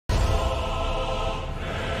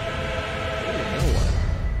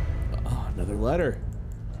Another letter.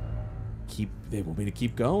 They want me to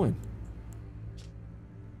keep going.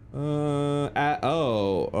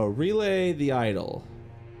 Rileigh the Idle.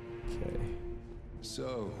 Okay.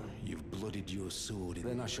 So, you've bloodied your sword.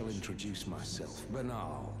 Then I shall introduce myself.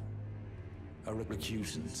 Banal. Our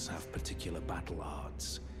recusants have particular battle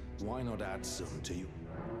arts. Why not add some to you?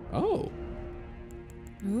 Oh.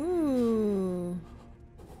 Ooh.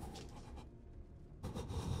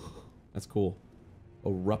 That's cool.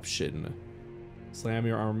 Eruption. Slam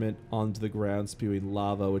your armament onto the ground, spewing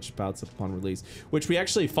lava, which spouts upon release. Which we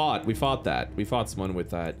actually fought. We fought that. We fought someone with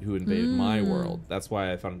that who invaded my world. That's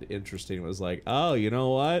why I found it interesting. It was like, oh, you know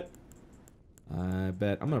what? I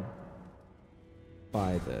bet I'm gonna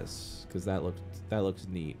buy this because that looks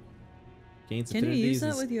neat. Gains Can you use that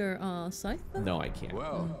affinities. with your scythe though? No, I can't.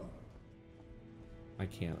 Well. I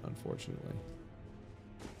can't, unfortunately.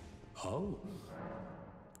 Oh.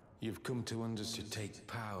 You've come to understand to take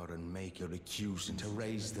power and make a recusant, to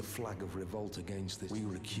raise the flag of revolt against this. We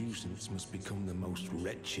recusants must become the most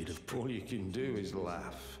wretched of. All you can do is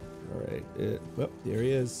laugh. All right. Well, there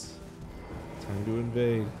he is. Time to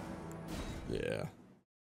invade. Yeah.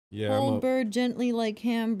 Yeah. Hold bird gently like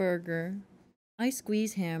hamburger. I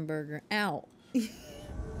squeeze hamburger. Ow. She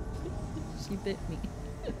bit me.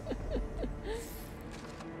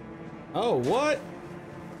 Oh, what?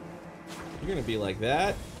 You're gonna be like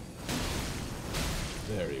that?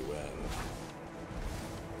 Very well.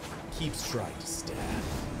 Keeps trying to stab.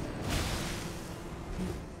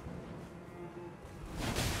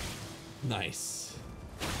 Nice.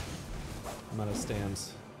 I'm out of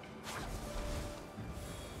stands.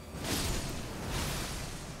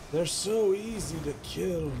 They're so easy to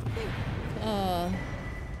kill.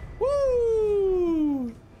 Woo!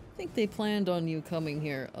 I think they planned on you coming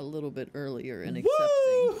here a little bit earlier and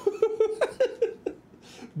accepting.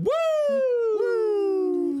 Woo!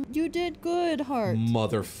 You did good, Heart.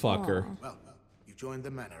 Motherfucker. Aw. Well, you joined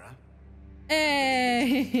the manor, huh?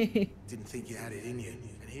 Hey! Didn't think you had it in you.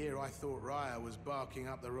 And here I thought Raya was barking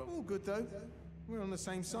up the road. All good though. We're on the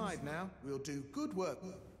same side now. We'll do good work.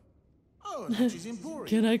 Oh, and she's Emporium.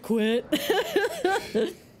 Can I quit?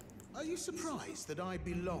 Are you surprised that I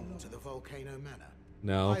belong to the Volcano Manor?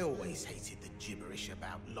 No. I always hated the gibberish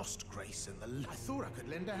about lost grace and I thought I could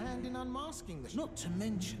lend a hand in unmasking the. Not to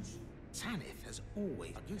mention, Tanith has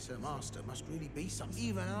always. I guess her master must really be something.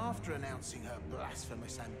 Even after announcing her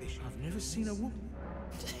blasphemous ambition, I've never seen a woman.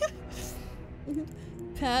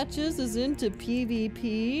 Patches is into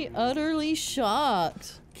PvP. Utterly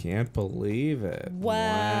shocked. Can't believe it.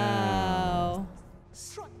 Wow.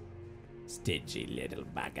 Stingy little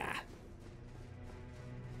bugger.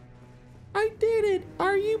 I did it.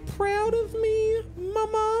 Are you proud of me,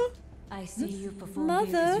 Mama? I see you perform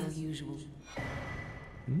Mother. as your usual.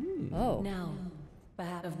 Oh. Now,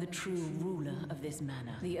 perhaps of the true ruler of this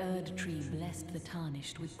manor. The Erd tree blessed the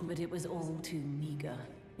Tarnished with, but it was all too meager.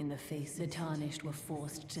 In the face, the Tarnished were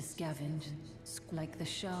forced to scavenge, like the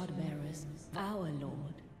Shard Bearers. Our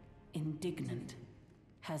Lord, indignant,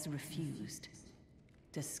 has refused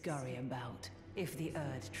to scurry about. If the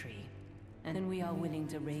Erd tree, and then we are willing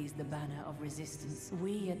to raise the banner of resistance.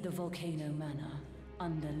 We at the Volcano Manor,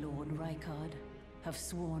 under Lord Rykard, have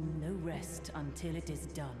sworn no rest until it is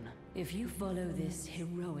done. If you follow this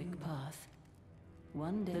heroic path,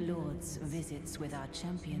 one day the Lord's visits with our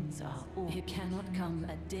champions are all. It cannot come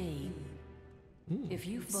a day. If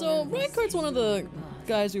you So, follow this Rykard's one of the heroic path,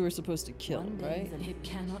 guys we were supposed to kill, one day right? It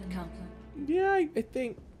cannot come. Yeah, I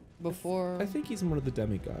think. Before. I think he's one of the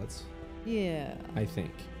demigods. Yeah. I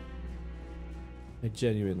think. I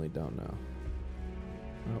genuinely don't know.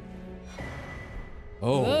 Oh.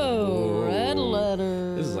 Oh, red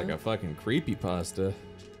letter. This is like a fucking creepypasta.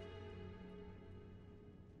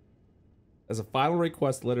 As a final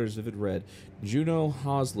request, letters vivid red. Juno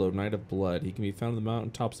Hoslow, Knight of Blood. He can be found in the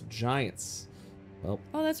mountaintops of giants. Well.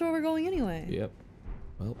 Oh, that's where we're going anyway. Yep.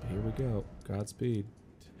 Well, here we go. Godspeed.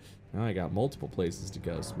 Now I got multiple places to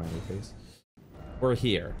go, smiley face. We're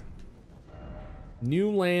here.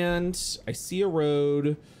 New land. I see a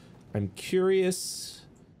road. I'm curious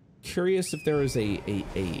if there is a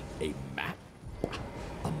map.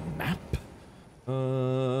 A map?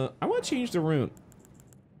 I want to change the rune.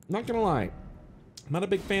 Not gonna lie. I'm not a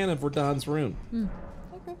big fan of Radahn's rune.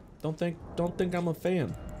 Okay. Don't think I'm a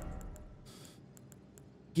fan.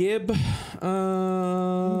 Gib.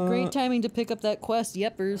 Great timing to pick up that quest,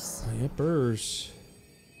 Yeppers. Yeppers.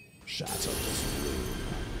 Shots of this rune.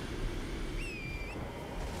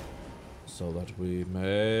 So that we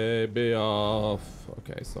may be off.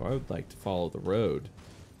 Okay, so I would like to follow the road.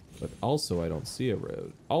 But also I don't see a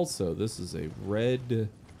road. Also, this is a red...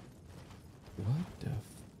 What the...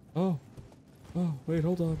 Oh. Oh, wait,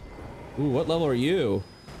 hold on. Ooh, what level are you?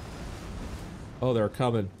 Oh, they're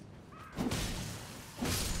coming.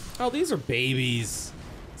 Oh, these are babies.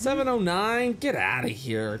 709, get out of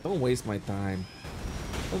here. Don't waste my time.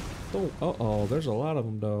 Don't. Uh-oh, there's a lot of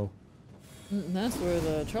them, though. That's where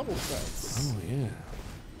the trouble starts. Oh, yeah.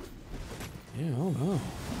 Yeah, oh no.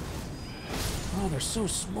 Oh, they're so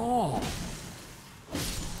small.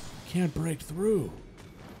 Can't break through.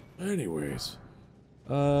 Anyways.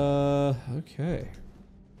 Okay.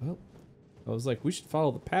 Well, I was like, we should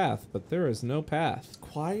follow the path, but there is no path. It's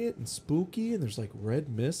quiet and spooky, and there's like red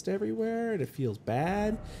mist everywhere, and it feels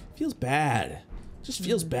bad. It feels bad. It just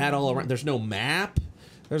feels bad all around. There's no map.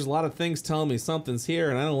 There's a lot of things telling me something's here,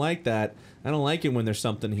 and I don't like that. I don't like it when there's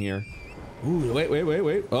something here. Ooh,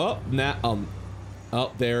 wait. Oh,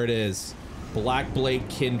 oh, there it is. Black Blade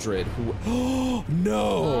Kindred. Who?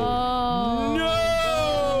 No! Oh, No!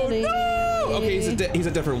 buddy. No! Okay, he's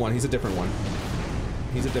a different one. He's a different one.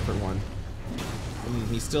 He's a different one.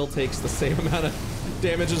 He still takes the same amount of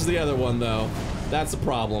damage as the other one, though. That's a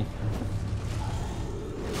problem.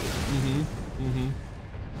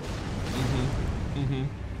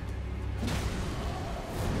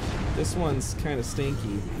 This one's kind of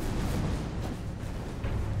stinky.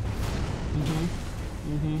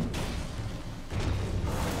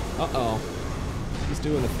 Uh-oh. He's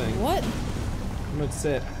doing a thing. What? I'm gonna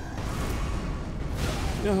sit.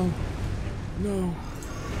 No. No.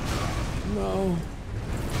 No.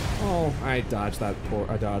 Oh, I dodged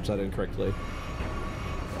that incorrectly.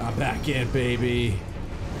 I'm back in, baby.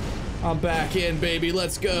 I'm back in, baby.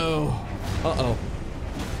 Let's go. Uh-oh.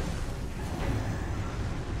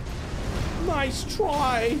 Nice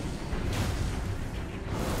try.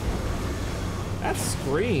 That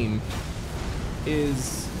scream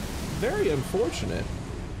is very unfortunate.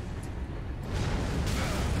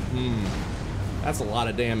 That's a lot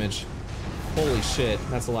of damage. Holy shit,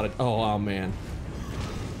 that's a lot of, oh man.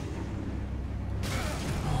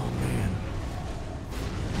 Oh man.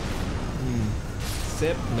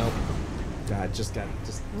 Sip, nope. God, just got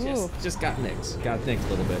nicked. Got nicked a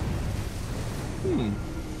little bit.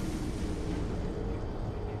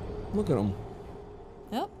 Look at him.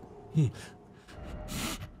 Yep.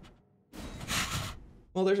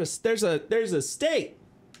 Well, there's a steak.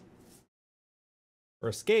 Or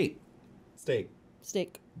a skate. Steak.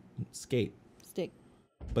 Steak. Skate. Steak.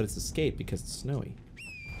 But it's a skate because it's snowy.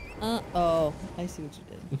 Oh, I see what you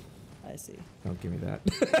did. I see. Don't give me that.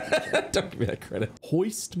 Don't give me that credit.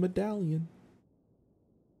 Hoist medallion.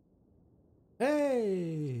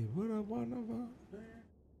 Hey, what a wonderful day.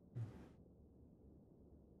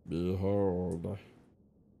 Behold.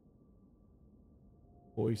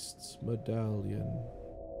 Hoist's medallion.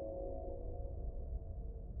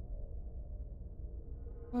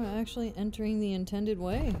 We're actually entering the intended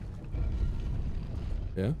way.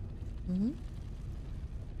 Yeah?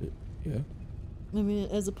 Yeah. I mean,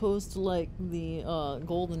 as opposed to like the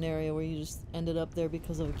golden area where you just ended up there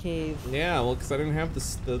because of a cave. Yeah, well, because I didn't have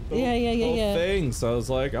the whole thing, so I was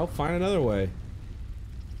like, I'll find another way.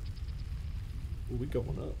 Ooh, we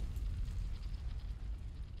going up.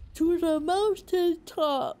 To the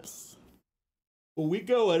mountaintops. Well, we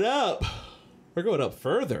going up. We're going up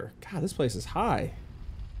further. God, this place is high.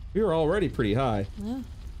 We were already pretty high. Yeah.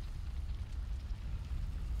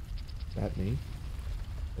 Is that me?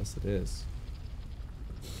 Yes, it is.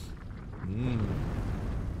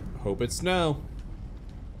 Hope it's snow.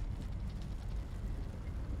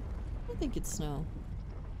 I think it's snow.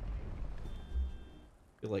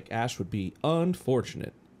 I feel like ash would be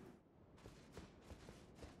unfortunate.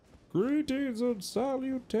 Greetings and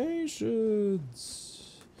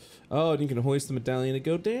salutations. Oh, and you can hoist the medallion to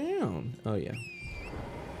go down. Oh yeah.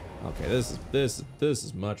 Okay, this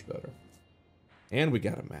is much better. And we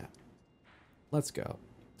got a map. Let's go.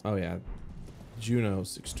 Oh yeah.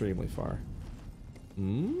 Juno's extremely far.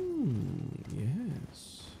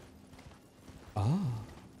 Yes. Ah.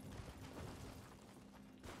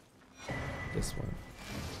 This one.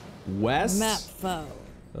 West. Map phone.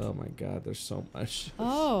 Oh my god, there's so much.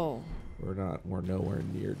 Oh. We're nowhere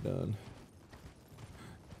near done.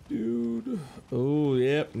 Dude. Oh,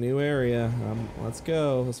 yep, new area. Let's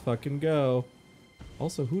go. Let's fucking go.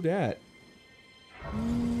 Also, who dat?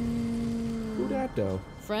 Who dat though?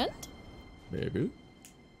 Friend? Maybe.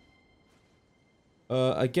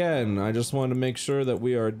 Again, I just wanted to make sure that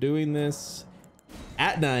we are doing this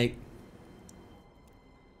at night.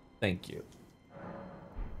 Thank you.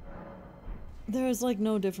 There is like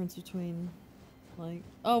no difference between, like,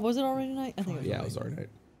 oh, was it already night? I think it was. Yeah, it was already night.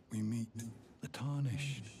 We meet the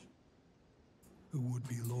Tarnished, who would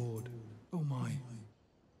be Lord. Oh my.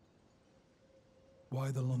 Why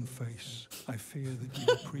the long face? I fear that you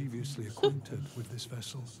were previously acquainted with this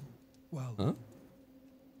vessel. Well, Huh?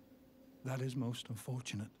 that is most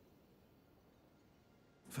unfortunate.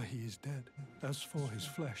 For he is dead. As for his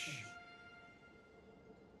flesh,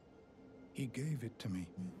 he gave it to me.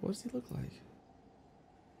 What does he look like?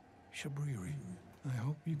 Shabriri, I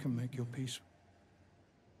hope you can make your peace.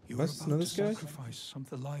 You are What's about another to guy? sacrifice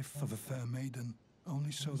the life of a fair maiden,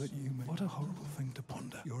 only so that you may... What a horrible thing to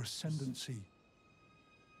ponder. Your ascendancy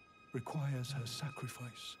requires her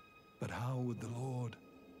sacrifice. But how would the Lord,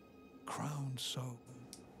 crowned so,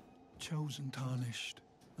 chosen tarnished,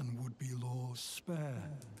 and would-be laws, spare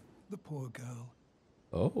the poor girl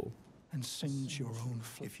Oh. and singe your own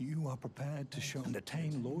flesh? If you are prepared to show and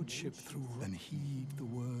attain lordship through, then heed the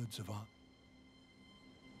words of our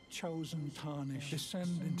chosen tarnished.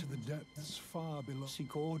 Descend into the depths far below.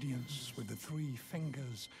 Seek audience with the three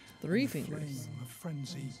fingers. Three and the fingers. Flame of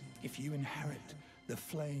frenzy. If you inherit the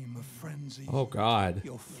flame of frenzy, Oh God.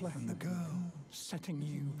 your flesh and the girl, setting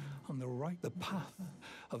you on the path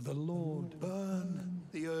of the Lord. Burn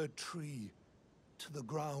the Erd tree to the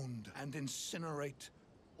ground and incinerate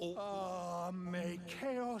all. Ah, may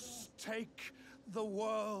chaos take the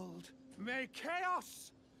world. May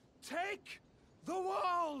chaos take the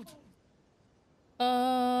world.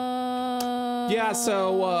 Yeah,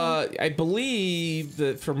 so I believe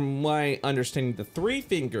that from my understanding, the three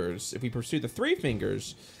fingers, if we pursue the three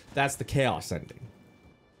fingers, that's the chaos ending.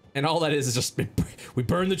 And all that is just, we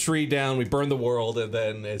burn the tree down, we burn the world, and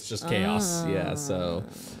then it's just chaos. Yeah, so,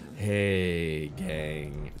 hey,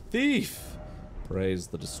 gang. Thief! Praise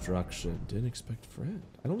the destruction. Didn't expect friend.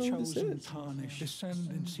 I don't know who this Chosen is. tarnish, descend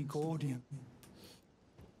and seek audience.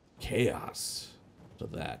 Chaos. To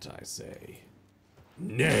that I say,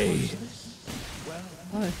 nay.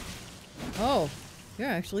 Oh. Oh, you're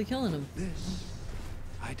actually killing him. This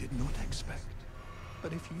I did not expect.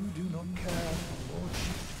 But if you do not care for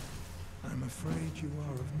lordship, I'm afraid you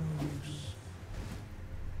are of no use.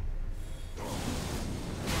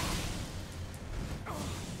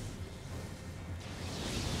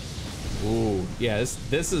 Ooh, yeah,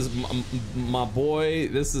 this is my boy.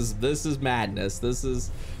 This is madness. This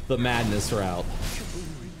is the madness route.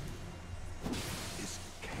 Is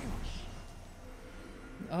chaos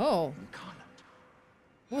Oh, incarnate.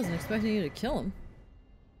 wasn't expecting you to kill him.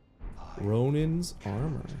 Ronin's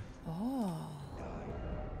armor. Oh.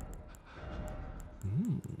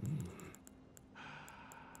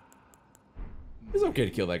 It's okay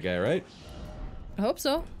to kill that guy, right? I hope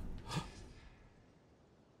so.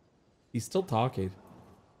 He's still talking.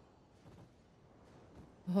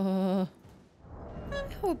 I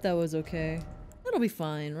hope that was okay. It'll be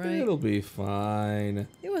fine, right? It'll be fine.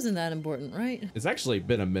 It wasn't that important, right? It's actually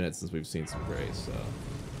been a minute since we've seen some Grace, so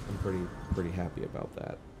I'm pretty happy about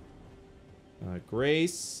that.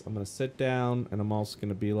 Grace, I'm gonna sit down, and I'm also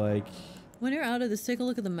gonna be like, When you're out of this, take a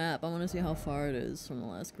look at the map. I want to see how far it is from the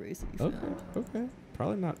last Grace that you okay, found. okay,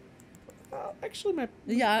 probably not. Actually, my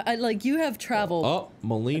Yeah, I like you have traveled. oh,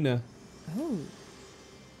 Melina, Oh.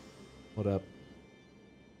 what up?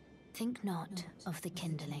 Think not of the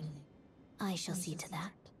kindling. I shall see to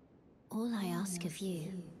that. All I ask of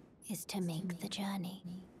you is to make the journey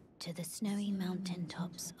to the snowy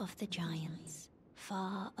mountaintops of the giants,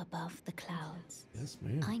 far above the clouds. Yes,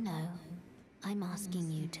 ma'am. I know I'm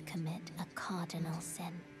asking you to commit a cardinal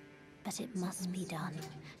sin, but it must be done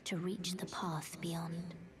to reach the path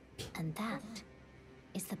beyond. And that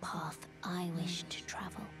is the path I wish to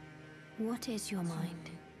travel. What is your mind?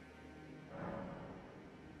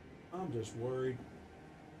 I'm just worried.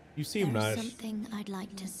 You seem There is nice. something I'd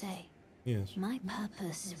like to say. Yes. My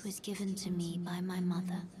purpose was given to me by my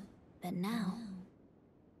mother, but now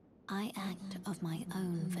I act of my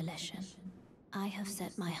own volition. I have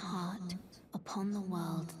set my heart upon the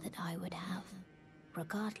world that I would have,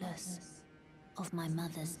 regardless of my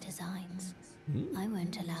mother's designs. I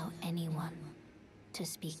won't allow anyone to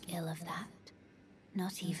speak ill of that,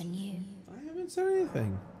 not even you. I haven't said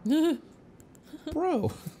anything.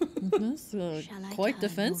 Bro. That's Shall I quite turn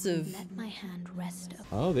defensive. or let my hand rest upon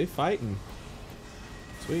Oh, they fighting.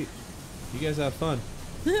 Sweet. You guys have fun.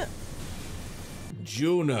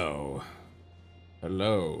 Juno.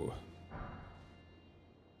 Hello.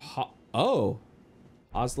 Oh.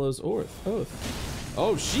 Hoslow's oath.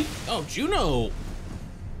 Oh, Juno.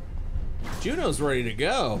 Juno's ready to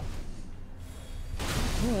go.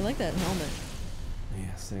 Oh, I like that helmet.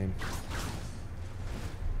 Yeah, same.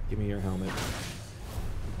 Give me your helmet.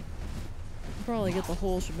 Probably get the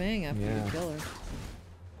whole shebang after Yeah. you kill her.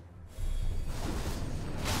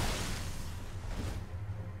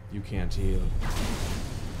 You can't heal.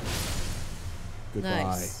 Goodbye.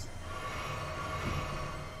 Nice.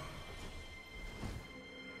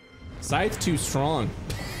 Scythe too strong.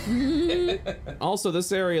 Also,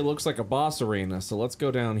 this area looks like a boss arena, so let's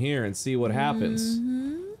go down here and see what happens.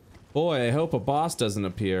 Boy, I hope a boss doesn't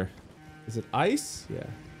appear. Is it ice? Yeah.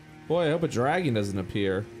 Boy, I hope a dragon doesn't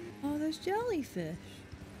appear. Oh, there's jellyfish.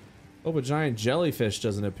 Hope a giant jellyfish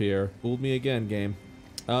doesn't appear. Fooled me again, game.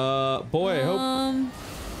 Boy, I hope...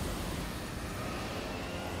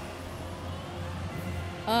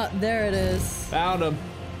 there it is. Found him.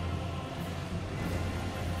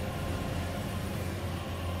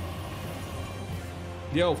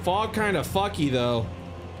 Yo, fog kind of fucky though.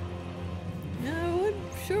 Yeah, it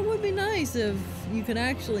sure would be nice if you could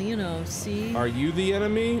actually, you know, see. Are you the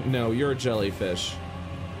enemy? No, you're a jellyfish.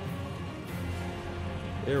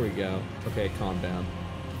 There we go. Okay, calm down.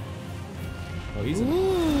 Oh, he's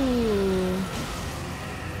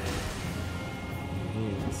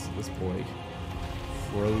this boy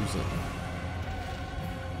frozen.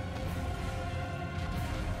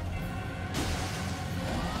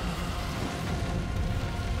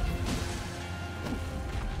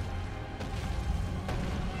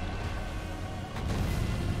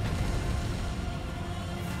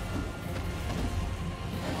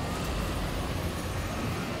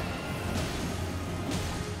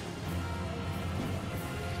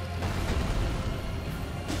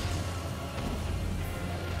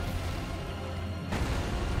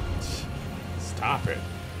 Stop it.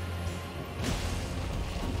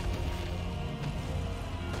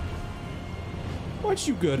 What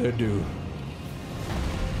you gonna do?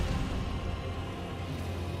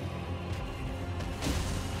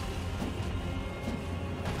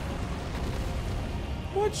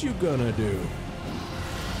 What you gonna do?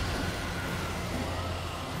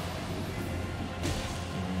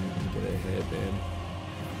 Get ahead, man.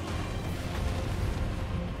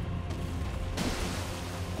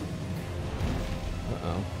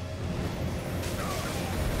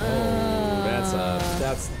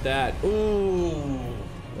 That's that. Ooh.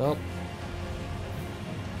 Well.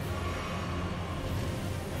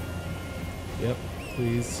 Yep.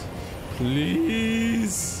 Please.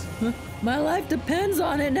 Please. My life depends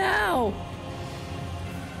on it now.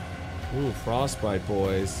 Ooh, frostbite,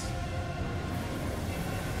 boys.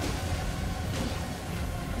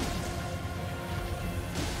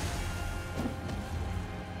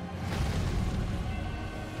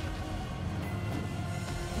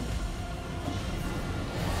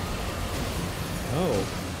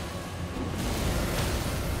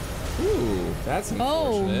 That's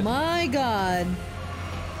unfortunate. Oh my god.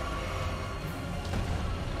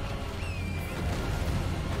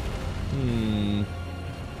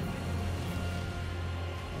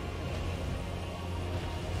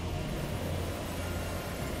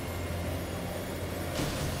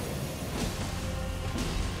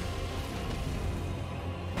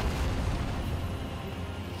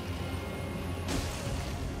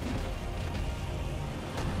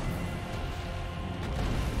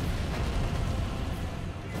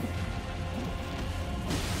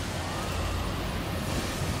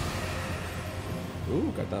 Ooh,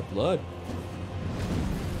 got that blood.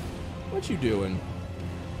 What you doing?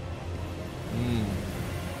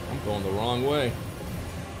 I'm going the wrong way.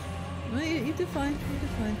 No, you did fine. You did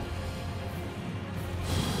fine.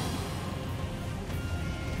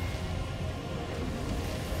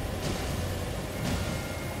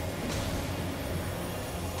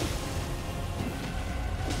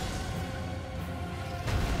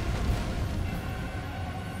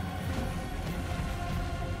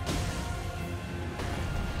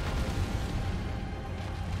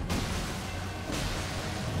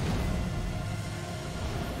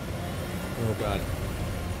 Oh god.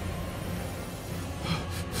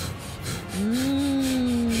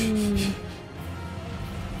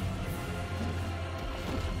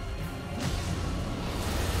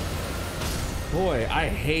 Boy, I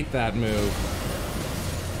hate that move.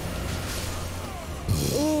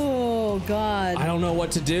 Oh god. I don't know what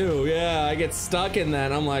to do. Yeah, I get stuck in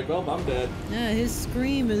that. I'm like, well, I'm dead. Yeah, his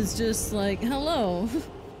scream is just like, hello.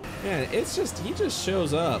 Man, it's just, he just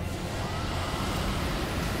shows up.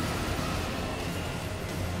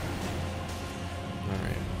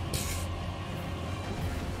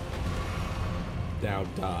 Now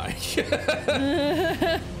die.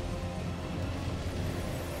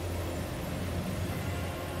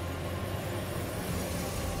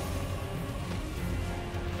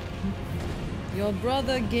 Your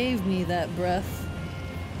brother gave me that breath.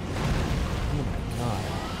 Oh my god.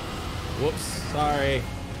 Whoops, sorry.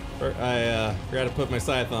 I forgot to put my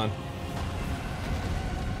scythe on.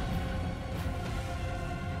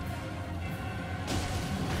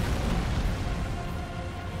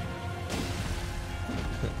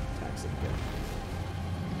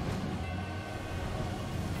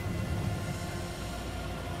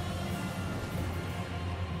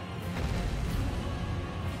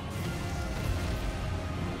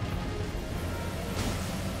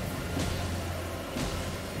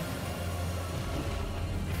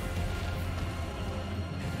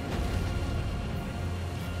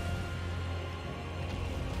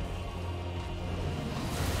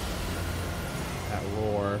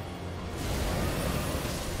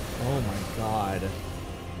 God.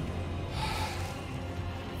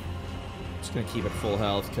 Just gonna keep it full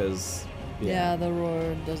health because. Yeah, the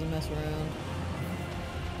roar doesn't mess around.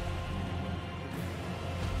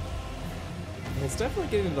 It's definitely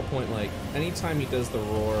getting to the point, like, anytime he does the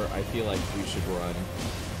roar, I feel like we should run.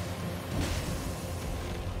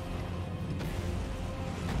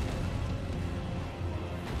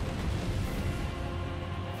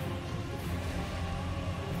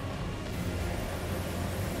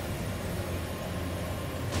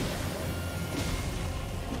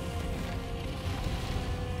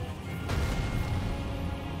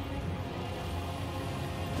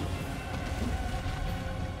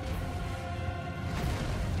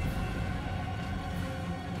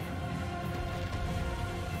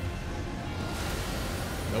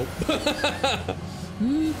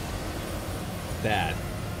 That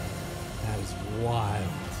is wild.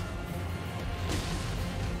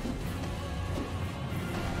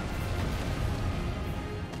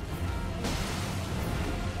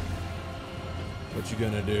 What you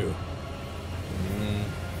gonna do?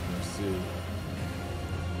 Let's see.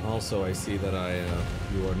 Also, I see that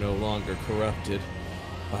you are no longer corrupted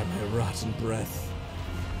by my rotten breath.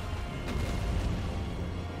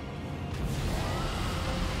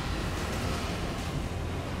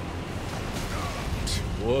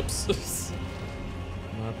 Whoops.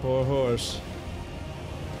 My poor horse.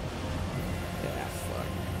 Yeah, fuck.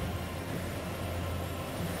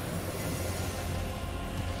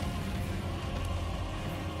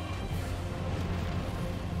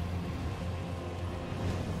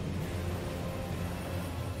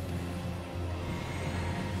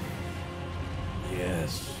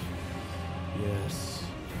 Yes. Yes.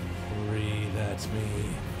 Breathe at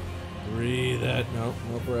me. Breathe at... No,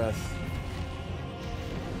 no breath.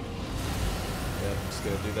 Yep, just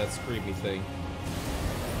gonna do that screamy thing.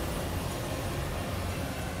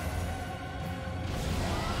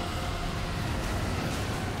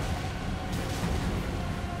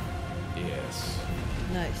 Yes.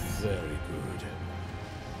 Nice. Very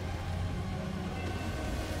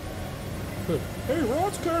good. Hey,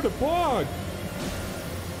 Rod's kind of bog.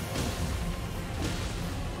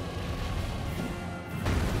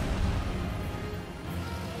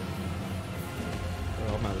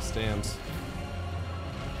 Well, I'm out of stamps.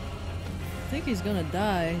 I think he's gonna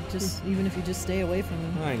die, just even if you just stay away from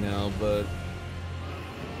him. I know, but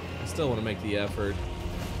I still want to make the effort.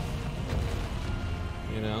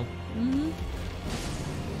 You know? Mm-hmm.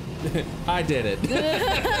 I did it.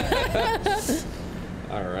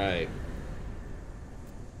 All right.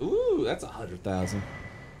 Ooh, that's 100,000.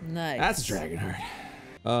 Nice. That's Dragonheart.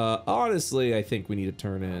 Honestly, I think we need to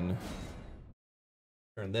turn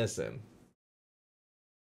this in.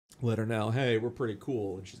 Let her know, hey, we're pretty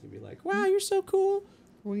cool. And she's gonna be like, wow, you're so cool.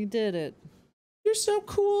 We did it. You're so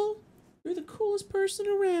cool. You're the coolest person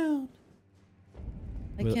around.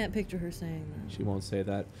 I can't picture her saying that. She won't say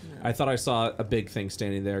that. No. I thought I saw a big thing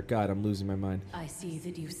standing there. God, I'm losing my mind. I see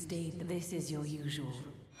that you stayed. This is your usual.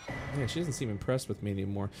 Yeah, she doesn't seem impressed with me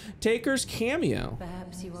anymore. Taker's cameo.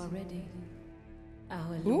 Perhaps you are ready.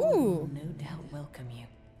 Our Ooh. Lord will no doubt welcome you.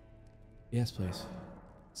 Yes, please.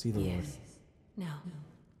 See the Lord. Yes. Now,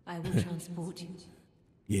 I will transport you.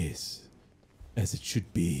 Yes, as it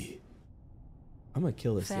should be. I'm gonna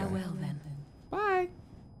kill this guy. Farewell then. Bye.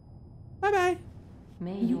 Bye-bye.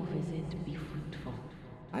 May your visit be fruitful.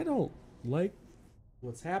 I don't like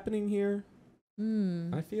what's happening here.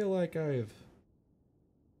 I feel like I've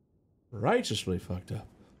righteously fucked up.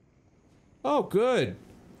 Oh, good.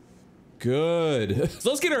 Good. So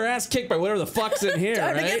let's get our ass kicked by whatever the fuck's in here,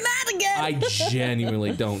 Time right? to get mad again. I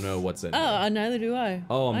genuinely don't know what's in here. Oh, neither do I.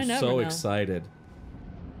 Oh, I I'm never so know. excited.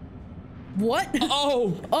 What?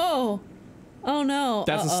 Oh! Oh! Oh no!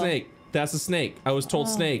 That's a snake. That's a snake. I was told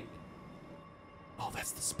snake. Oh,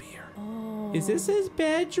 that's the spear. Oh. Is this his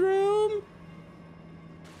bedroom?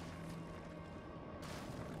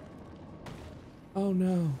 Oh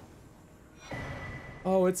no.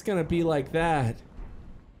 Oh, it's gonna be like that.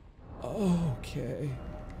 Okay.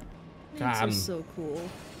 These are so cool.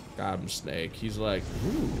 Got him, snake. He's like,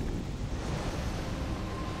 ooh.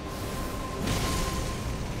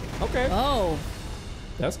 Okay. Oh.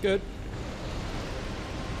 That's good.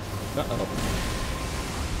 Uh-oh.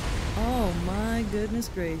 Oh my goodness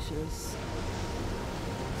gracious.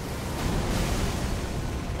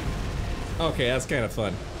 Okay, that's kind of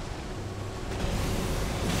fun.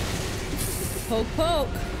 Poke, poke.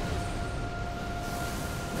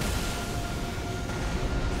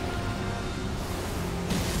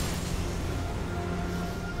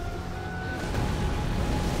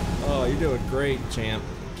 Oh, you're doing great, champ.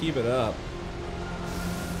 Keep it up.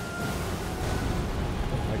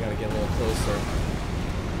 I gotta get a little closer.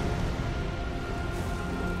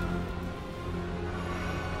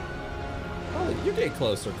 Oh, you get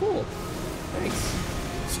closer. Cool. Thanks.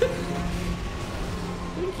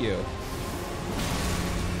 Thank you.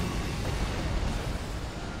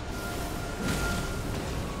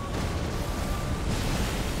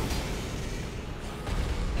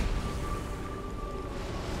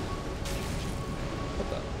 What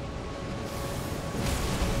the?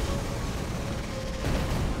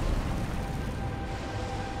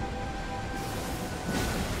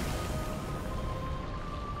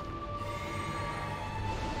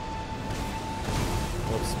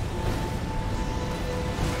 Whoops.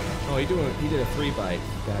 Oh, he did a 3-bite.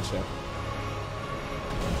 Gotcha.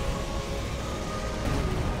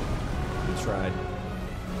 He tried.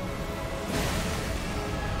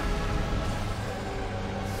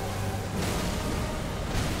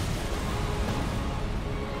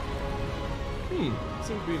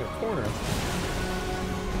 Seem to be in a corner.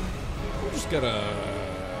 We're just gonna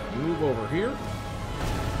move over here.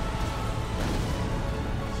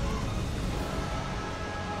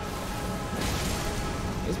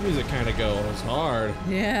 This music kind of goes hard.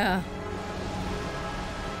 Yeah.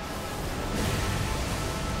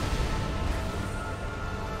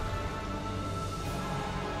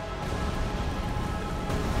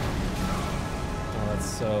 Oh, that's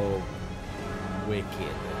so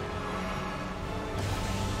wicked.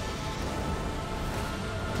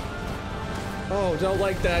 Oh, don't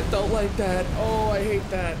like that. Don't like that. Oh, I hate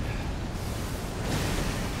that.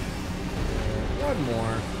 One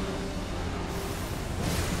more.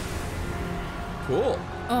 Cool.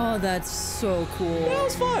 Oh, that's so cool. That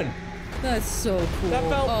was fun. That's so cool. That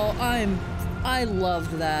felt... Oh, I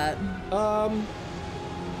loved that. I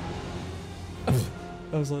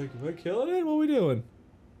was like, am I killing it? What are we doing?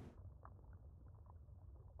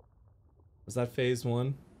 Was that phase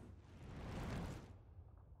 1?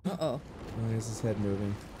 Uh-oh. Why is his head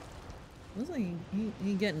moving? Looks like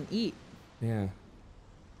he getting eat. Yeah.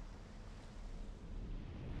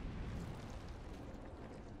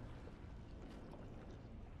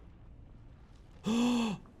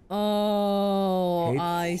 Oh,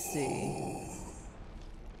 I see.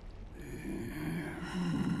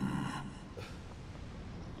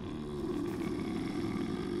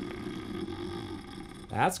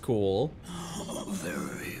 That's cool.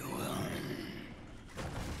 Very well.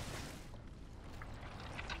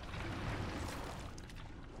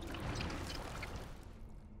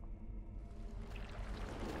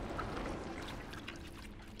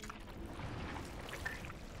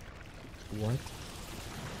 What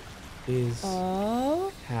is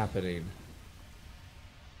happening?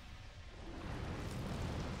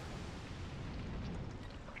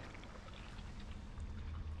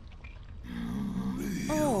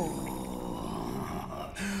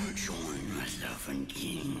 Join myself and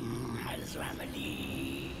King as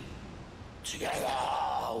family. Together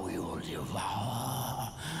we will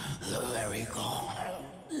devour the very god.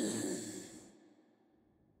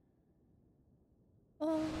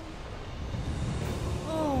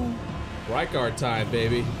 Rykard time,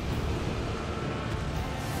 baby.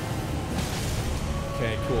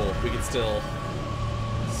 Okay, cool. We can still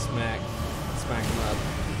smack him up.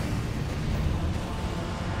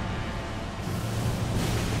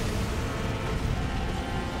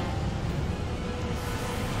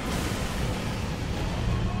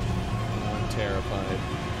 I'm terrified.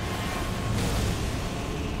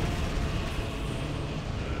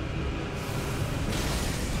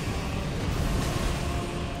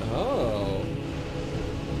 Oh.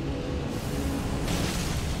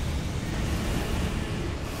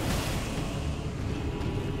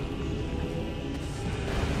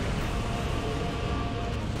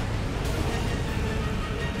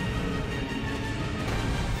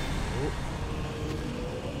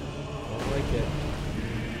 Don't like it.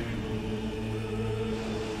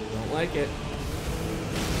 Don't like it.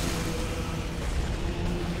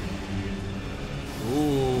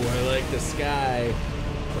 Ooh, I like the sky.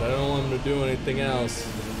 But I don't want him to do anything else.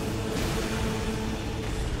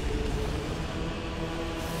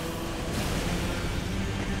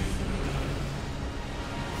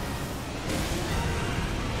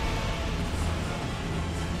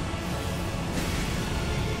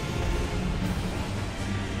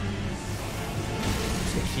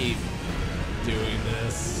 To keep doing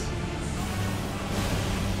this.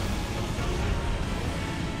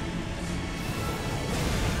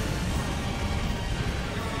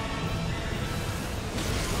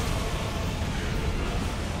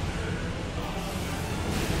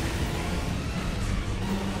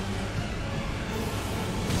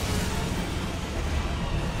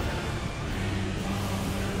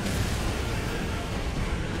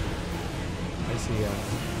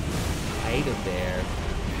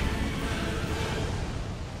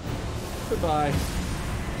 Goodbye.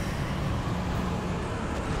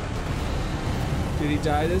 Did he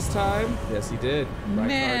die this time? Yes, he did. Rykard's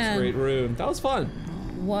Man. Great Rune. That was fun.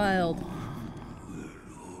 Wild.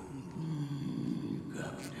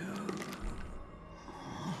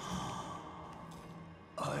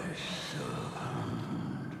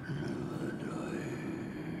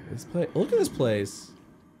 This place. Look at this place.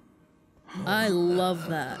 I love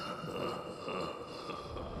that.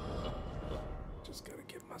 Just gotta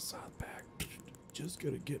get my scythe back. Just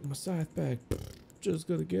gotta get my scythe back. Just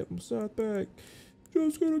gotta get my scythe back.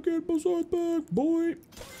 Just gotta get my scythe back, boy.